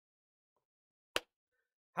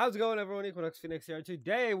How's it going, everyone? Equinox Phoenix here.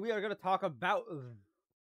 Today we are going to talk about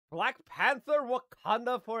Black Panther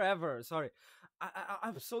Wakanda Forever. Sorry,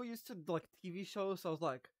 I'm so used to like TV shows, so I was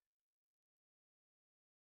like,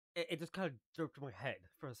 it just kind of jerked my head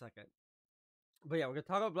for a second. But yeah, we're going to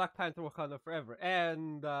talk about Black Panther Wakanda Forever,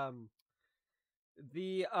 and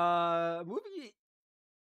the movie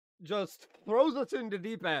just throws us in the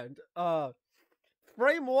deep end.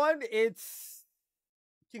 Frame one, it's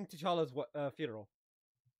King T'Challa's funeral.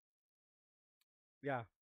 Yeah.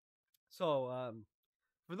 So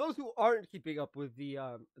for those who aren't keeping up with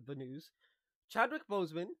the news, Chadwick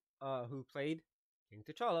Boseman, who played King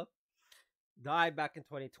T'Challa, died back in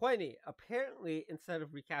 2020. Apparently, instead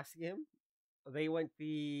of recasting him, they went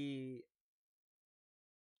the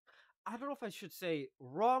I don't know if I should say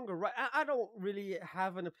wrong or right. I don't really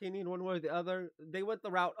have an opinion one way or the other. They went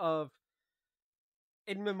the route of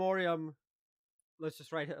in memoriam. Let's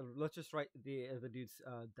just write the dude's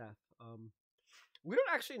death. We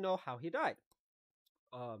don't actually know how he died.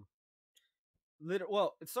 Um,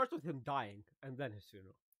 well, it starts with him dying and then his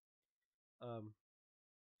funeral.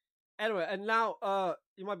 Anyway, and now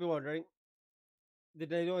you might be wondering,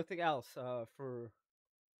 did they do anything else for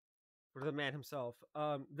the man himself?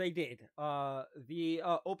 They did. The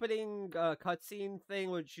opening cutscene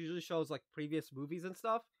thing, which usually shows like previous movies and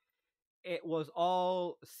stuff, it was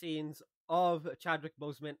all scenes of Chadwick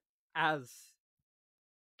Boseman as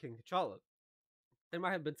King T'Challa. There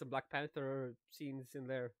might have been some Black Panther scenes in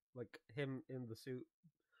there, like him in the suit.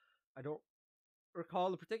 I don't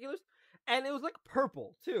recall the particulars. And it was like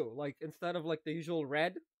purple too. Like instead of like the usual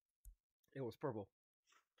red, it was purple.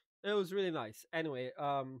 It was really nice. Anyway,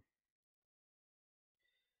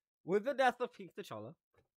 with the death of King T'Challa,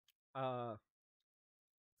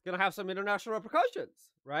 it's gonna have some international repercussions,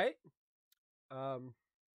 right? And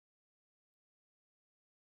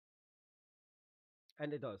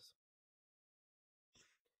it does.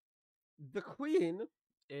 The Queen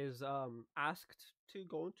is asked to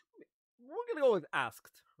go into. We're gonna go with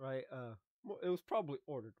asked, right? It was probably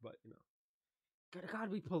ordered, but you know,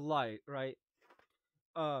 gotta be polite, right?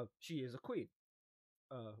 She is a queen.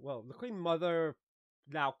 Well, the Queen Mother,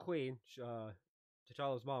 now Queen,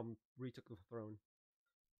 T'Challa's mom retook the throne.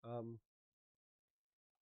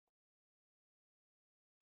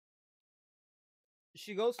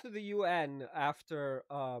 She goes to the UN after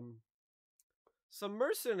some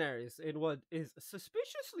mercenaries in what is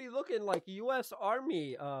suspiciously looking like U.S.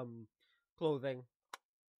 Army clothing.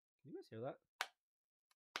 Can you guys hear that?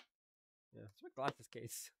 Yeah, it's my glasses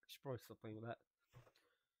case. I should probably stop playing with that.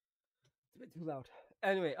 It's a bit too loud.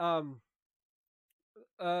 Anyway,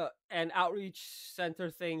 an outreach center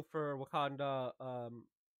thing for Wakanda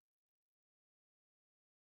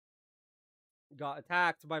got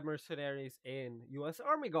attacked by mercenaries in U.S.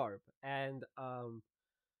 Army garb, and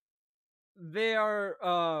they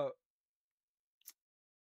are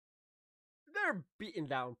they're beaten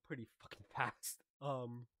down pretty fucking fast.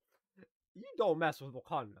 You don't mess with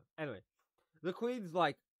Wakanda. Anyway, the Queen's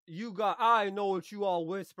like, I know what you all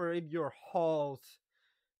whisper in your halls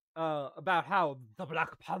about how the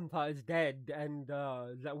Black Panther is dead and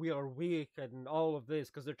that we are weak and all of this,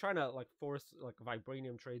 because they're trying to like force like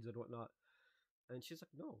vibranium trades and whatnot. And she's like,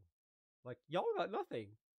 no, like y'all got nothing.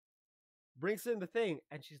 Brings in the thing,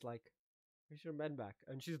 and she's like, here's your men back.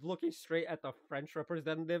 And she's looking straight at the French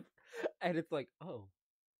representative, and it's like, oh.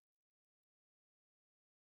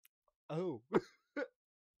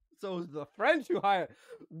 So it was the French who hired.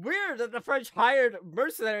 Weird that the French hired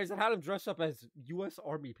mercenaries and had them dress up as U.S.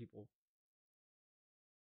 Army people.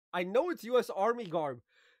 I know it's U.S. Army garb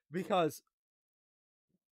because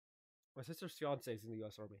my sister's fiance is in the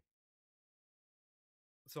U.S. Army.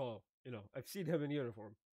 So, you know, I've seen him in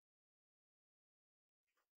uniform.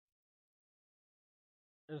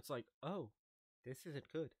 And it's like, oh, this isn't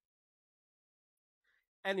good.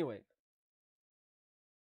 Anyway,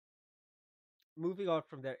 moving on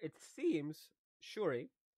from there, it seems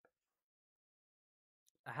Shuri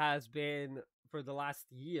has been, for the last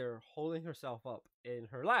year, holding herself up in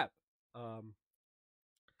her lab.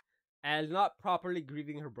 And not properly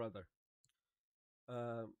grieving her brother.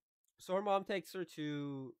 So her mom takes her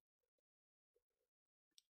to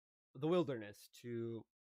the wilderness to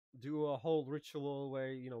do a whole ritual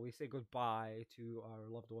where, you know, we say goodbye to our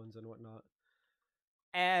loved ones and whatnot.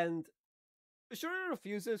 And Shuri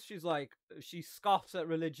refuses. She's like, she scoffs at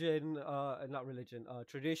religion, not religion,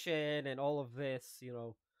 tradition and all of this, you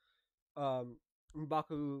know.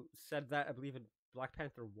 M'Baku said that, I believe, in Black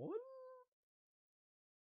Panther 1? Or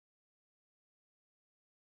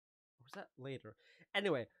was that later?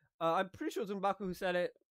 Anyway, I'm pretty sure it was M'Baku who said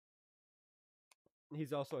it.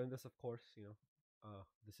 He's also in this, of course, you know.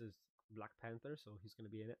 This is Black Panther, so he's gonna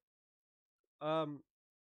be in it. Um,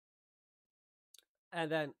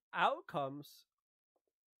 and then out comes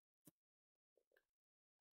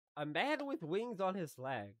a man with wings on his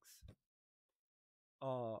legs.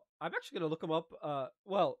 I'm actually gonna look him up.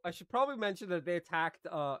 Well, I should probably mention that they attacked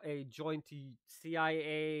a joint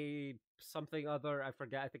CIA something other. I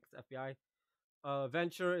forget. I think it's FBI.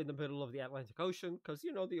 Venture in the middle of the Atlantic Ocean because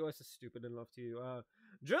you know the U.S. is stupid enough to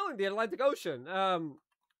drill in the Atlantic Ocean.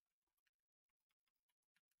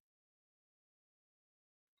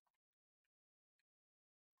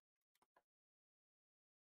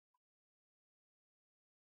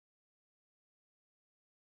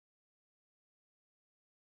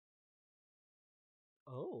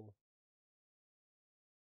 Oh,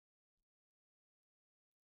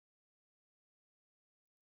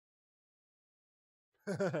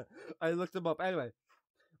 I looked them up. Anyway,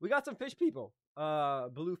 we got some fish people.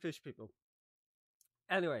 Blue fish people.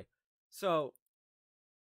 Anyway, so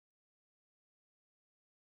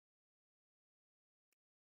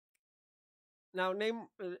now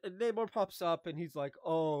Namor pops up and he's like,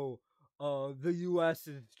 "Oh, the U.S.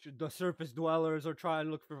 is the surface dwellers are trying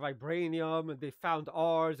to look for vibranium, and they found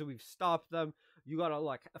ours, and we've stopped them. You gotta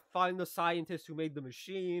like find the scientist who made the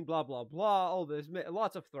machine. Blah blah blah. All this,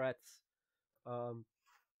 lots of threats. Um,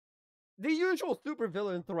 the usual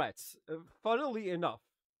supervillain threats. Funnily enough,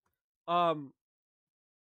 um,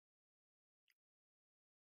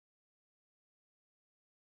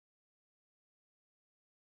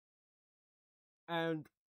 and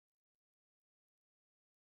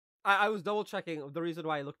I was double checking. The reason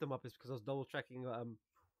why I looked them up is because I was double checking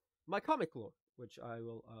my comic lore, which I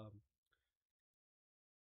will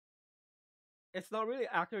it's not really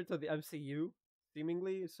accurate to the MCU,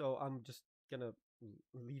 seemingly. So I'm just gonna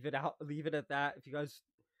leave it at that. If you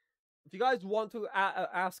guys want to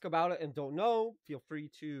ask about it and don't know, feel free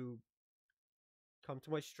to come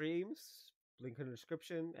to my streams. Link in the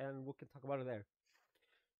description, and we can talk about it there.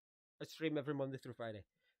 I stream every Monday through Friday.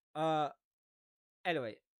 Uh,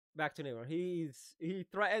 anyway, back to Neymar. He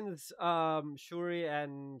threatens Shuri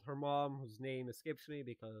and her mom, whose name escapes me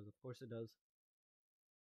because of course it does.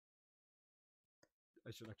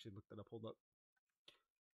 I should actually look that up. Hold up.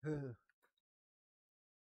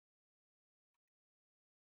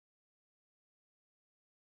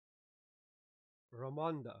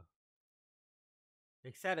 Ramonda.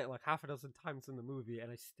 They said it like half a dozen times in the movie,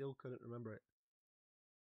 and I still couldn't remember it.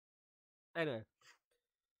 Anyway,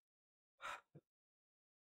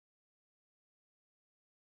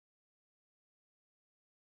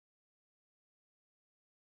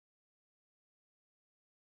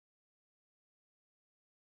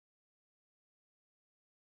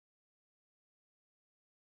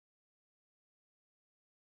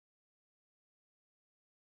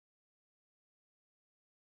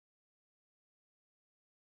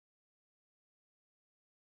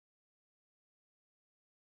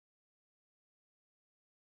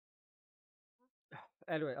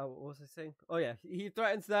 what was I saying? Oh yeah, he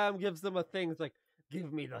threatens them, gives them a thing. It's like,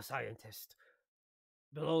 give me the scientist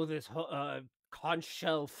below this conch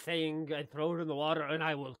shell thing, and throw it in the water, and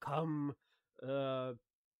I will come. Uh,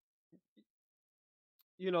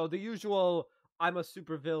 you know the usual. I'm a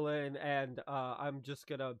supervillain, and I'm just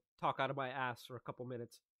gonna talk out of my ass for a couple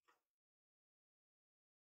minutes.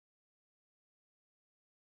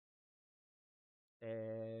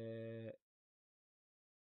 Uh,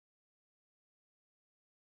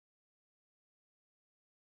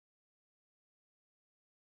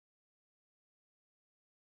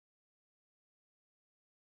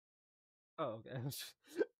 oh, okay.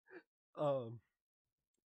 um,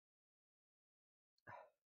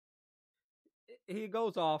 he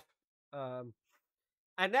goes off. Um,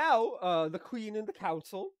 and now the queen and the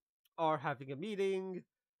council are having a meeting.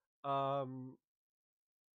 Um,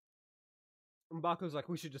 Mbaku's like,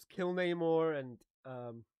 we should just kill Namor, and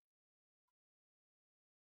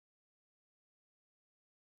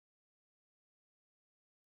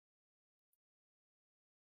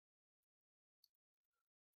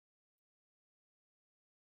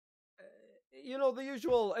you know the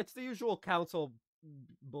usual. It's the usual council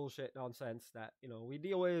bullshit nonsense that we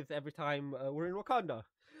deal with every time we're in Wakanda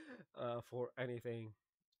for anything,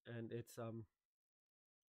 and it's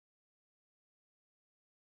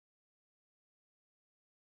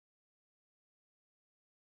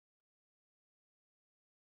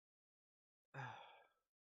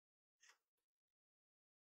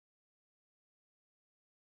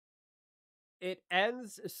it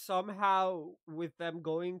ends somehow with them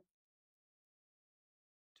going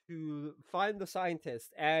to find the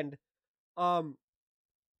scientist, and um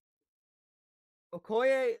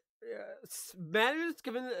Okoye manages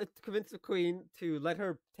to convince the queen to let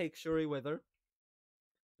her take Shuri with her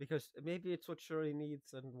because maybe it's what Shuri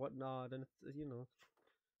needs and whatnot, and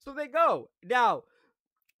So they go now.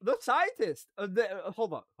 The scientist.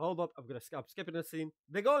 Hold up. I'm skipping a scene.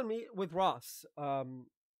 They go and meet with Ross.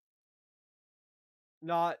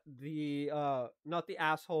 Not the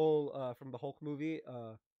asshole from the Hulk movie.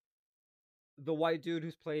 The white dude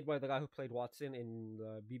who's played by the guy who played Watson in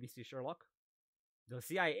the BBC Sherlock. The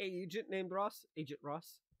CIA agent named Ross, Agent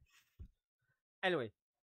Ross. Anyway,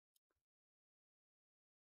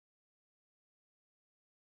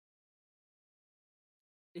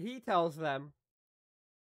 he tells them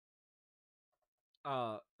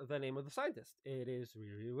the name of the scientist. It is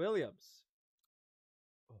Riri Williams.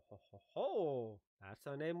 Oh, ho, ho, ho. That's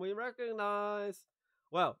a name we recognize.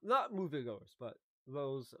 Well, not moviegoers, but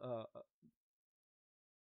those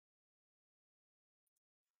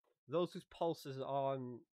whose pulse is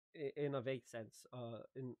on in a vague sense.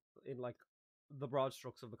 In like the broad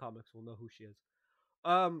strokes of the comics will know who she is.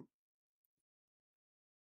 Um,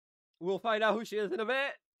 we'll find out who she is in a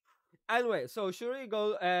bit. Anyway, so Shuri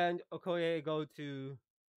and Okoye go to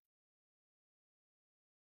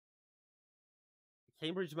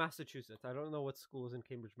Cambridge, Massachusetts. I don't know what school is in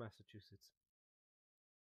Cambridge, Massachusetts,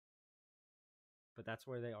 but that's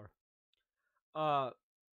where they are. Uh,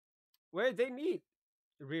 where they meet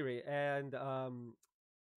Riri and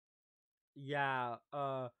yeah,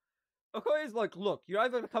 Okoye's like, look, you're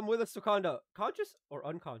either gonna come with us to Wakanda, conscious or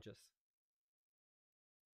unconscious.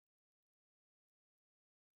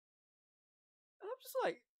 And I'm just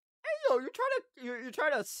like, hey yo, you're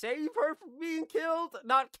trying to save her from being killed,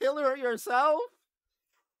 not kill her yourself.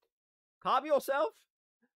 Calm yourself.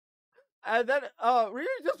 And then Riri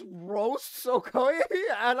just roasts Okoye,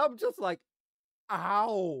 and I'm just like,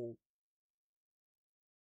 ow.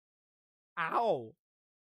 Ow.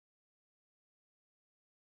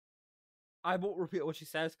 I won't repeat what she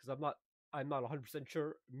says because I'm not 100%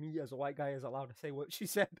 sure me as a white guy is allowed to say what she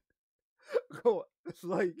said. It's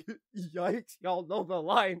like, yikes, y'all know the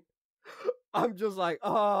line. I'm just like, am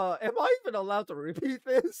I even allowed to repeat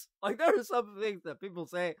this? Like, there are some things that people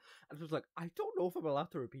say, I'm just like, I don't know if I'm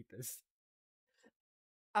allowed to repeat this.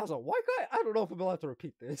 As a white guy, I don't know if I'm allowed to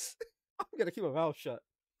repeat this. I'm gonna keep my mouth shut.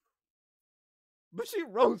 But she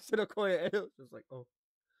roasted Okoye, and it was just like, oh.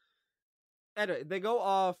 Anyway, they go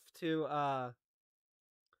off to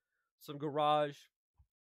some garage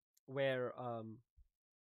where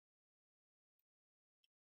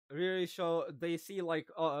really they see like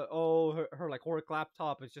her like work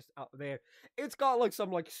laptop is just out there. It's got like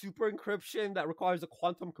some like super encryption that requires a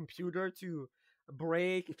quantum computer to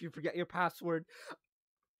break if you forget your password.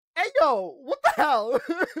 Hey yo, what the hell?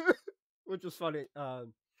 Which was funny.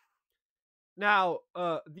 Now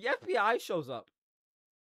the FBI shows up.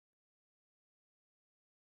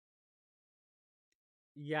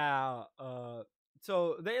 Yeah,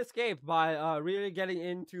 so they escape by really getting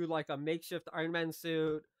into like a makeshift Iron Man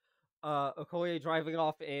suit. Okoye driving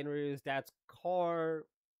off in Ryu's dad's car.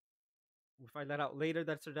 We find that out later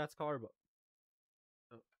that's her dad's car, but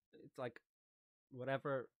it's like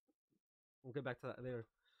whatever. We'll get back to that later.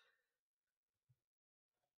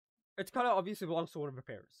 It's kind of obviously belongs to one of her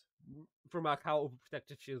parents from like how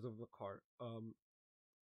overprotective she is of the car.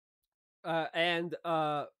 And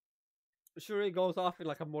Shuri goes off in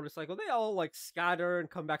like a motorcycle. They all like scatter and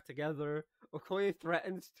come back together. Okoye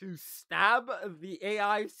threatens to stab the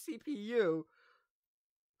AI CPU,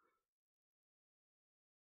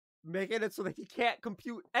 making it so that he can't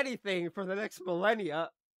compute anything for the next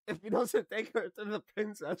millennia if he doesn't take her to the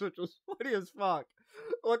princess, which was funny as fuck.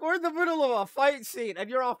 Like, we're in the middle of a fight scene, and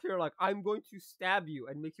you're off here like, I'm going to stab you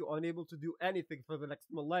and make you unable to do anything for the next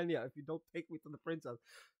millennia if you don't take me to the princess.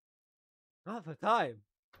 Not the time.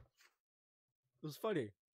 It was funny.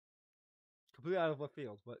 Completely out of left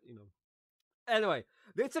field, but you know. Anyway,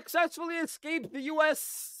 they successfully escaped the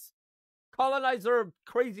US colonizer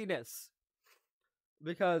craziness.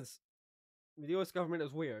 Because the US government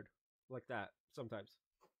is weird like that sometimes.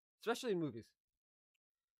 Especially in movies.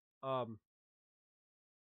 I'm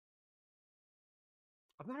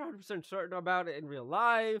not 100% certain about it in real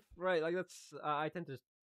life, right? Like, that's, I tend to.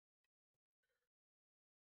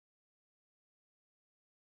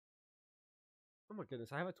 Oh my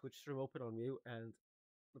goodness, I have a Twitch stream open on mute, and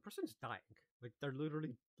the person's dying. Like, they're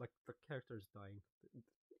literally, like, the character's dying.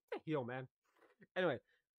 Heal, man. Anyway,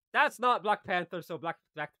 that's not Black Panther, so back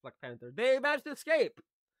to Black Panther. They managed to escape.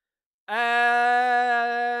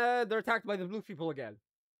 And they're attacked by the blue people again.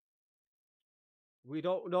 We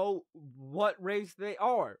don't know what race they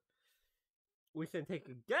are. We can take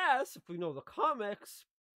a guess if we know the comics,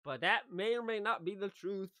 But that may or may not be the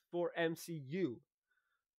truth for MCU.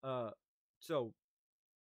 Uh, so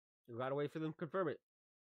you gotta wait for them to confirm it.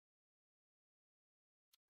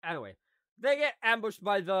 Anyway, they get ambushed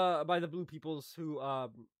by the blue peoples who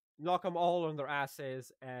knock them all on their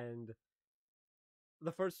asses, and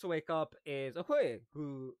the first to wake up is Okoye,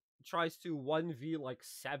 who tries to 1v like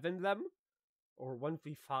 7 them or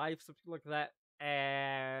 1v5, something like that,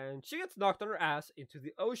 and she gets knocked on her ass into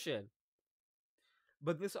the ocean.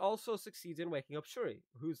 But this also succeeds in waking up Shuri,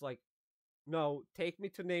 who's like, "No, take me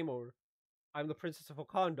to Namor. I'm the Princess of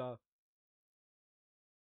Wakanda.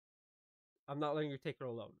 I'm not letting you take her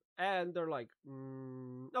alone." And they're like,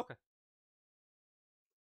 "Okay."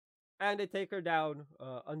 And they take her down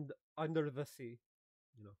under the sea.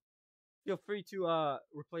 You know, feel free to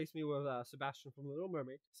replace me with Sebastian from Little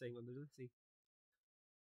Mermaid saying "Under the Sea,"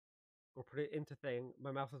 or put it into thing.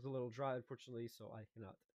 My mouth is a little dry, unfortunately, so I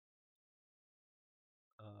cannot.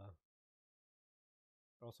 Uh,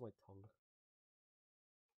 also my tongue.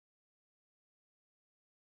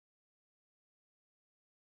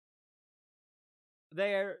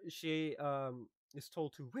 There, she is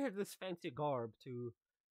told to wear this fancy garb to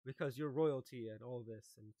because you're royalty and all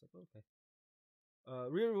this, and it's like okay.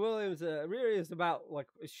 Riri Williams, Riri is about like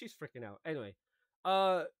she's freaking out. Anyway,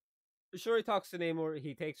 uh, Shuri talks to Namor.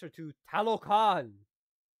 He takes her to Talokan.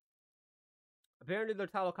 Apparently, they're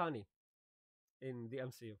Talokani in the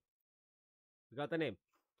MCU. We got the name.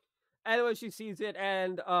 Anyway, she sees it,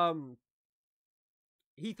 and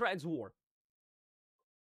he threatens war.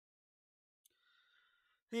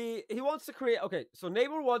 He wants to create. Okay, so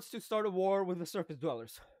Namor wants to start a war with the surface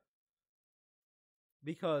dwellers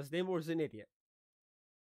because Namor's an idiot.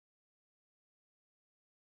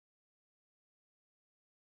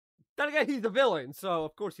 Then again, he's the villain, so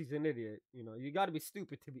of course he's an idiot. You know, you got to be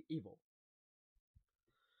stupid to be evil.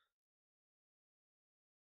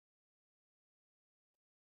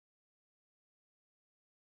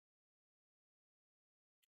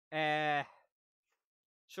 Uh,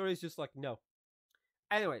 Shuri's just like no.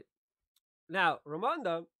 Anyway, now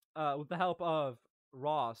Ramonda, with the help of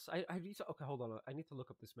Ross, I need to okay, hold on. I need to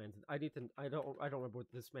look up this man's. I don't remember what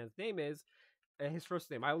this man's name is. His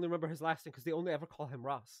first name. I only remember his last name because they only ever call him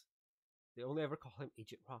Ross. They only ever call him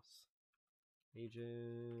Agent Ross.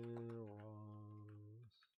 Agent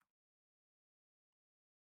Ross.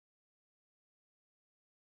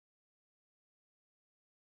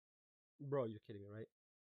 Bro, you're kidding me, right?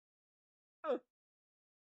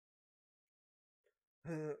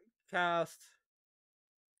 Uh, Cast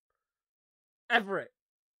Everett.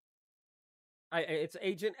 It's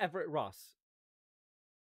Agent Everett Ross.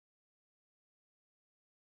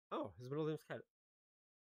 Oh, his middle name's Cat.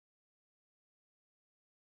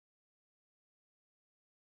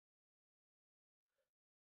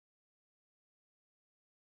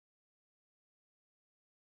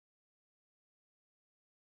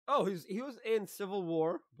 Oh, he was in Civil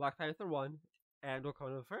War, Black Panther 1, and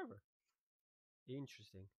Wakanda Forever.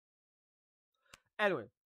 Interesting. Anyway,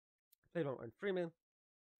 played by Martin Freeman.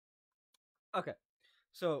 Okay,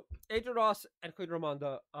 so Agent Ross and Queen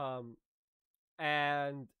Ramonda,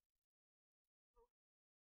 and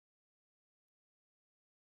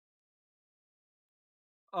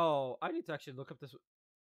oh, I need to actually look up this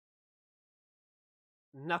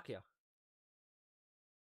Nakia,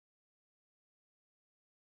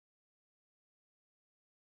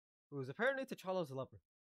 who is apparently T'Challa's lover.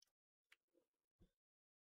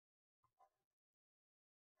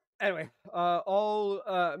 Anyway,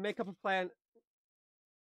 all make up a plan.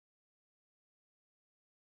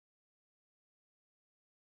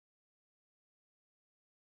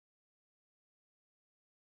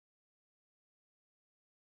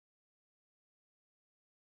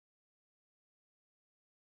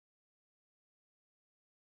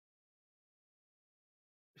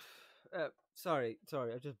 Sorry,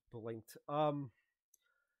 I just blinked.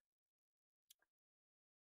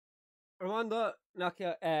 Ramonda,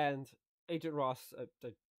 Nakia, and Agent Ross.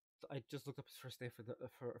 I just looked up his first name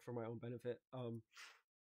for my own benefit.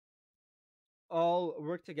 All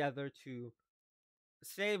work together to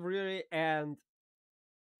save Riri and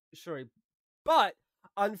Shuri, but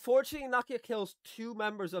unfortunately, Nakia kills 2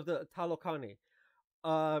 members of the Talokani.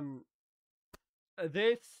 Um,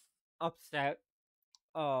 this upset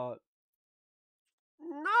not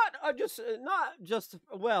just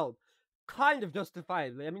well, kind of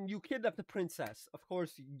justifiably. I mean, you kidnapped the princess. Of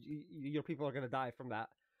course, your people are gonna die from that.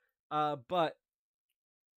 But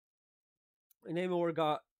Namor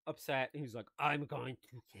got upset. He's like, "I'm going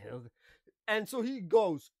to kill," and so he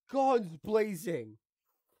goes guns blazing,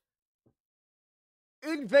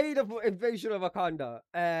 invasion of Wakanda,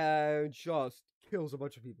 and just kills a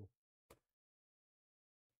bunch of people.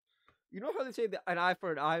 You know how they say that an eye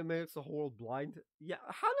for an eye makes the whole world blind? Yeah,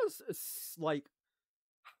 how does like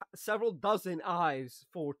several dozen eyes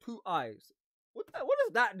for two eyes? What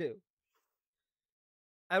does that do?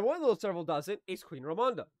 And one of those several dozen is Queen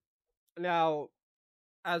Ramonda. Now,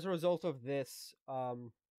 as a result of this,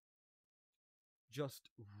 just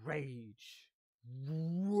rage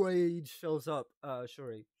fills up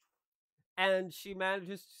Shuri, and she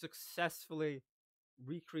manages to successfully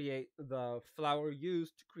recreate the flower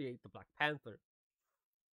used to create the Black Panther.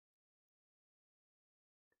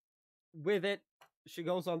 With it, she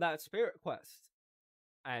goes on that spirit quest.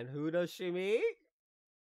 And who does she meet?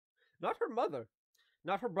 Not her mother,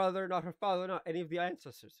 not her brother, not her father, not any of the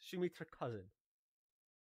ancestors. She meets her cousin,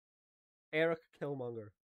 Eric Killmonger.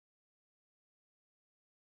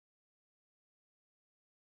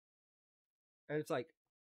 And it's like,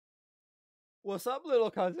 what's up, little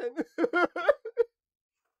cousin?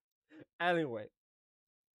 Anyway,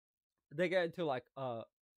 they get into like a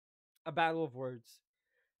battle of words.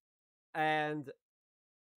 And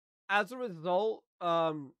as a result,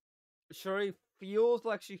 Shuri feels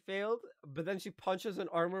like she failed, but then she punches an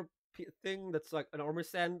armor thing that's like an armor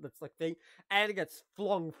stand that's like thing, and it gets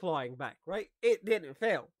flung flying back. Right? It didn't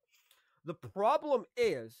fail. The problem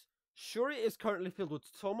is Shuri is currently filled with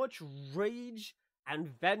so much rage and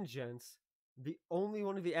vengeance. The only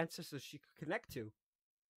one of the ancestors she could connect to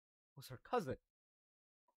was her cousin,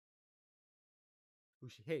 who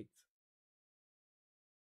she hates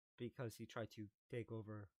because he tried to take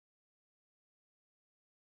over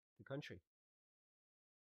the country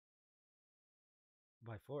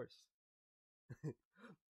by force.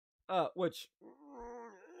 Which,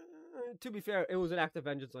 to be fair, it was an act of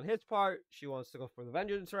vengeance on his part. She wants to go for the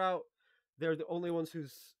vengeance route. They're the only ones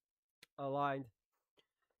who's aligned.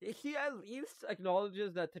 He at least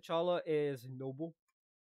acknowledges that T'Challa is noble.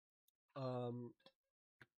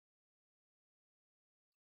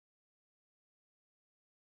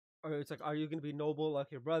 Or it's like, are you gonna be noble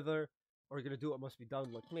like your brother, or are you gonna do what must be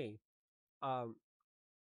done like me? Um,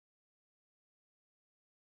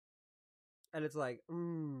 and it's like,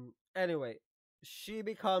 Anyway, she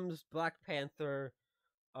becomes Black Panther.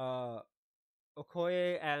 Uh,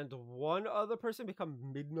 Okoye and one other person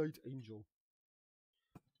become Midnight Angel.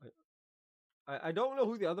 I don't know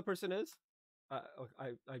who the other person is. I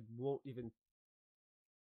won't even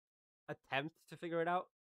attempt to figure it out.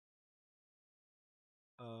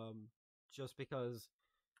 Just because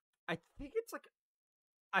I think it's like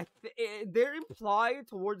they're implied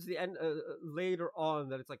towards the end later on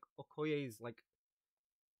that it's like Okoye's like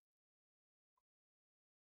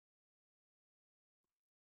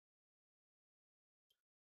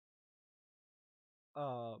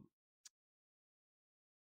um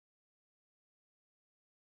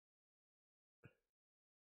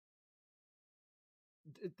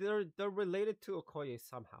they're related to Okoye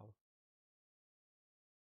somehow.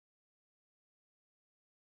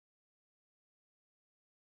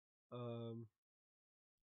 Um,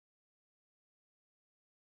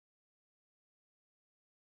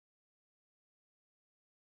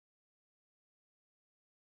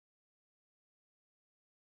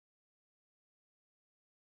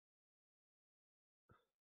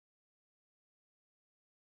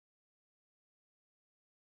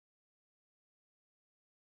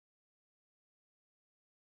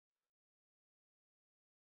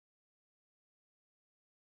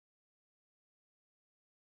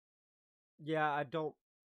 yeah,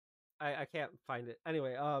 I can't find it.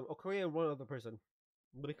 Anyway, Okoye and one other person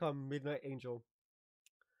become Midnight Angel,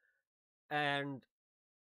 and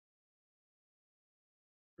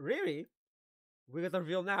Riri, we get the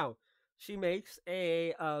reveal now. She makes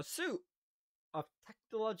a suit of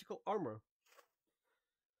technological armor,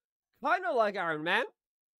 kind of like Iron Man,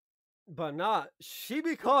 but not. She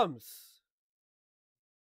becomes.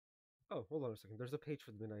 Oh, hold on a second. There's a page for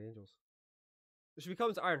the Midnight Angels. She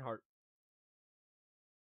becomes Ironheart.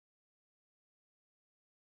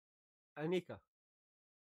 Anika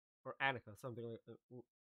or Annika, something like that.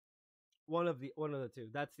 One of the two.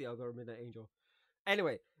 That's the other Midnight Angel.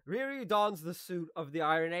 Anyway, Riri dons the suit of the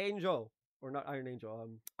Iron Angel, or not Iron Angel,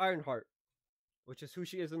 Ironheart, which is who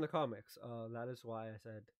she is in the comics. That is why I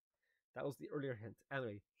said that was the earlier hint.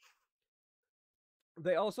 Anyway,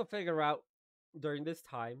 they also figure out during this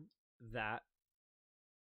time that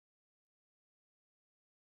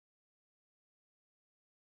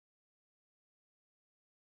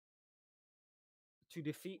to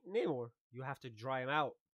defeat Namor, you have to dry him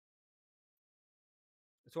out.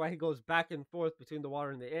 That's why he goes back and forth between the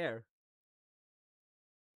water and the air.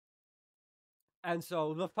 And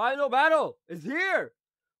so the final battle is here.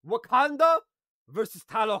 Wakanda versus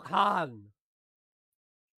Talokan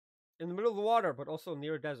in the middle of the water, but also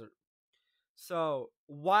near a desert. So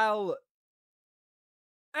while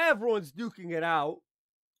everyone's duking it out,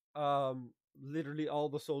 literally all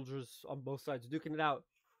the soldiers on both sides duking it out,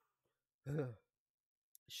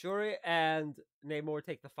 Shuri and Namor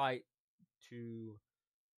take the fight to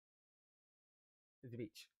the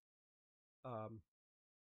beach,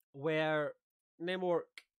 where Namor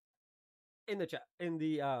in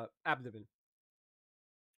the abdomen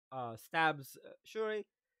stabs Shuri.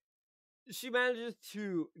 She manages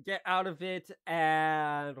to get out of it,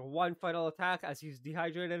 and one final attack as he's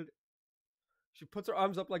dehydrated. She puts her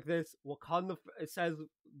arms up like this. Wakanda. It says,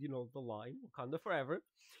 the line Wakanda forever,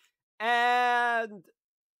 and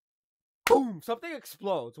boom! Something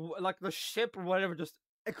explodes. Like the ship or whatever just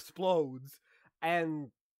explodes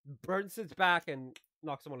and burns its back and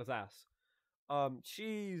knocks him on his ass.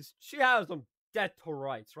 She has them dead to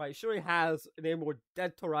rights, right? Shuri has Namor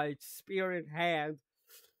dead to rights, spear in hand,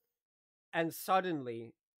 and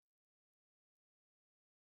suddenly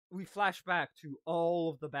we flash back to all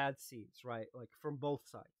of the bad scenes, right? Like from both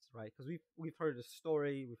sides, right? Because we've heard the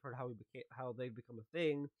story, we've heard how they've become a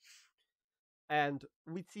thing, and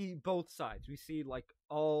we see both sides. We see like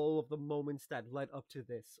all of the moments that led up to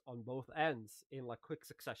this on both ends in like quick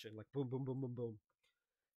succession, like boom, boom, boom, boom, boom,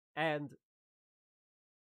 and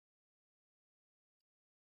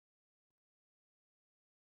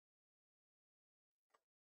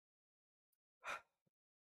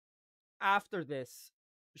after this,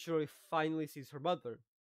 Shuri finally sees her mother,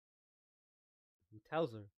 who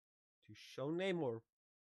tells her to show Namor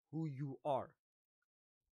who you are.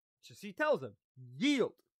 So she tells him,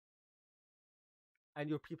 yield, and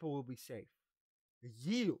your people will be safe.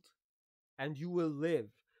 Yield, and you will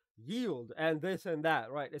live. Yield, and this and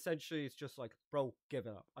that, right? Essentially, it's just like, bro, give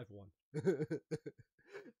it up. I've won.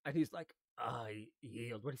 And he's like, I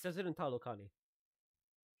yield. But he says it in Talokani.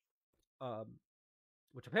 Um,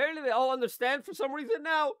 which apparently they all understand for some reason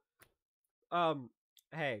now.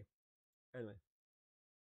 Hey. Anyway.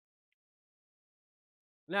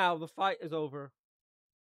 Now, the fight is over.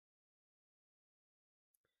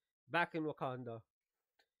 Back in Wakanda.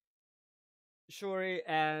 Shuri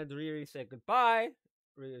and Riri say goodbye.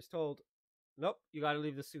 Riri is told, nope, you gotta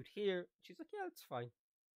leave the suit here. She's like, yeah, it's fine.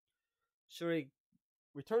 Shuri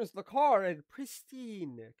returns the car in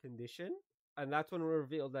pristine condition, and that's when we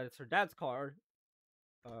reveal that it's her dad's car.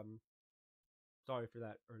 Sorry for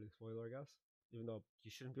that early spoiler, I guess. Even though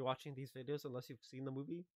you shouldn't be watching these videos unless you've seen the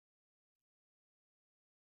movie.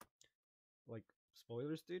 Like,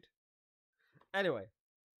 spoilers, dude. Anyway,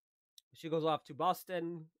 she goes off to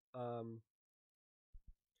Boston,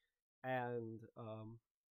 and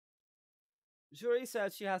Shuri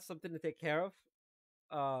says she has something to take care of.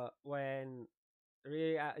 When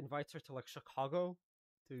Riri invites her to like Chicago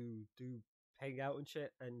to do hang out and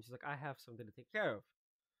shit, and she's like, I have something to take care of.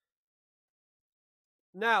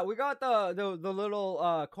 Now we got the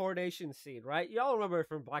little coronation scene, right? Y'all remember it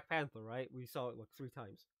from Black Panther, right? We saw it like 3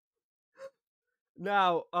 times.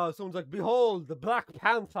 Now, someone's like, "Behold, the Black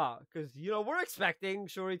Panther," because we're expecting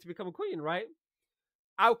Shuri to become a queen, right?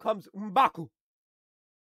 Out comes M'Baku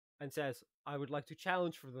and says, "I would like to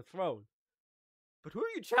challenge for the throne." But who are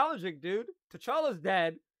you challenging, dude? T'Challa's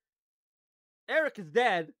dead. Eric is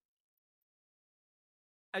dead.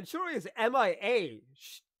 And Shuri is MIA.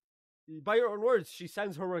 By your own words, she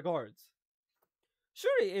sends her regards.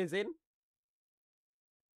 Shuri is in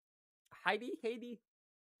Haiti.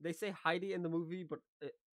 They say Heidi in the movie, but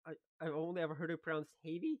I've only ever heard it pronounced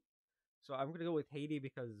Haiti. So I'm going to go with Haiti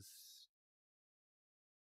because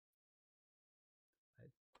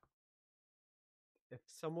if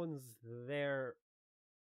someone's there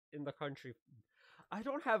in the country, I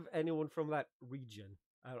don't have anyone from that region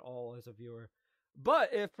at all as a viewer.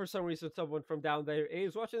 But if for some reason someone from down there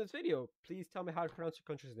is watching this video, please tell me how to pronounce your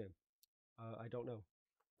country's name. I don't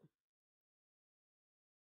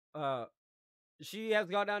know. She has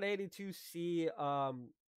gone down to Haiti to see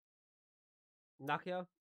Nakia,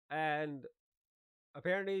 and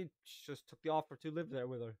apparently she just took the offer to live there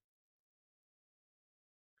with her.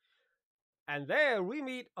 And there we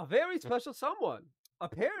meet a very special someone.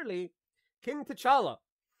 Apparently, King T'Challa.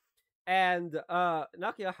 And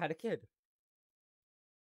Nakia had a kid.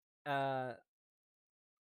 That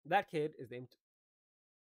kid is named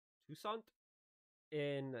Toussaint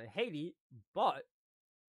in Haiti, but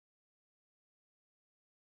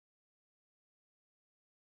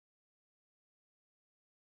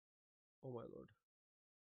oh my lord.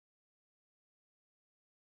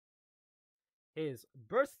 His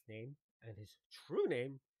birth name and his true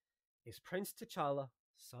name is Prince T'Challa,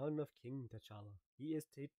 son of King T'Challa. He is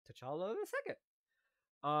T'Challa II.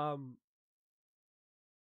 Um,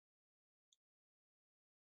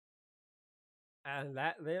 and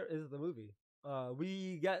that there is the movie.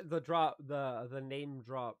 We get the drop, the name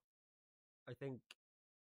drop. I think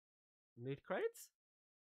mid credits.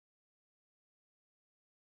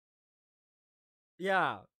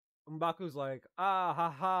 Yeah, Mbaku's like, ah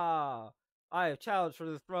ha ha, I have challenged for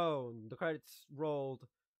the throne. The credits rolled,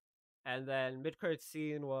 and then mid credits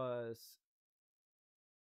scene was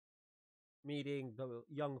meeting the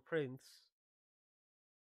young prince,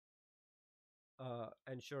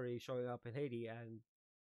 and Shuri showing up in Haiti, and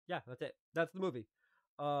yeah, that's it. That's the movie.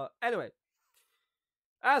 Anyway,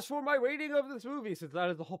 as for my rating of this movie, since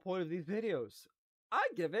that is the whole point of these videos, I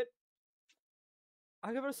give it,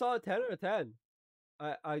 I give it a solid 10 out of 10.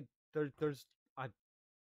 I there's I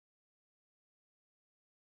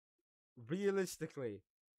realistically.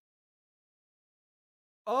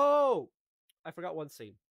 Oh, I forgot one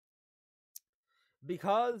scene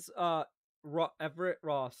because Everett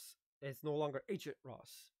Ross is no longer Agent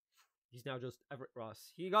Ross. He's now just Everett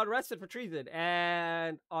Ross. He got arrested for treason,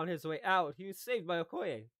 and on his way out, he was saved by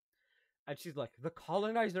Okoye. And she's like, "The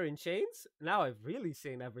colonizer in chains." Now I've really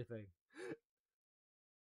seen everything.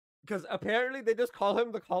 Because apparently they just call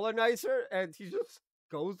him the colonizer, and he just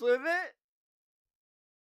goes with it.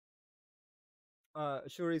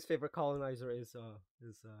 Shuri's favorite colonizer is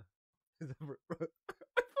Everett. I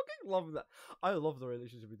fucking love that. I love the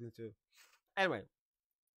relationship between the two. Anyway,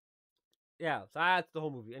 yeah, so that's the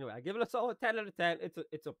whole movie. Anyway, I give it a solid 10 out of 10.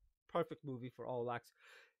 It's a perfect movie for all acts.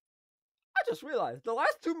 I just realized the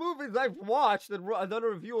last two movies I've watched and done a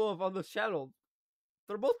review of on this channel,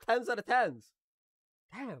 they're both 10s out of 10s.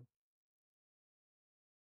 Damn,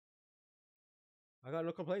 I got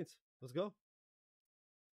no complaints. Let's go.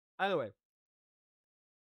 Anyway,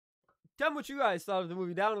 tell me what you guys thought of the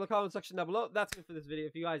movie down in the comment section down below. That's it for this video.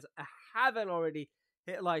 If you guys haven't already,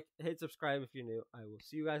 hit like, hit subscribe if you're new. I will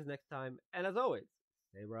see you guys next time. And as always,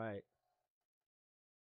 stay bright.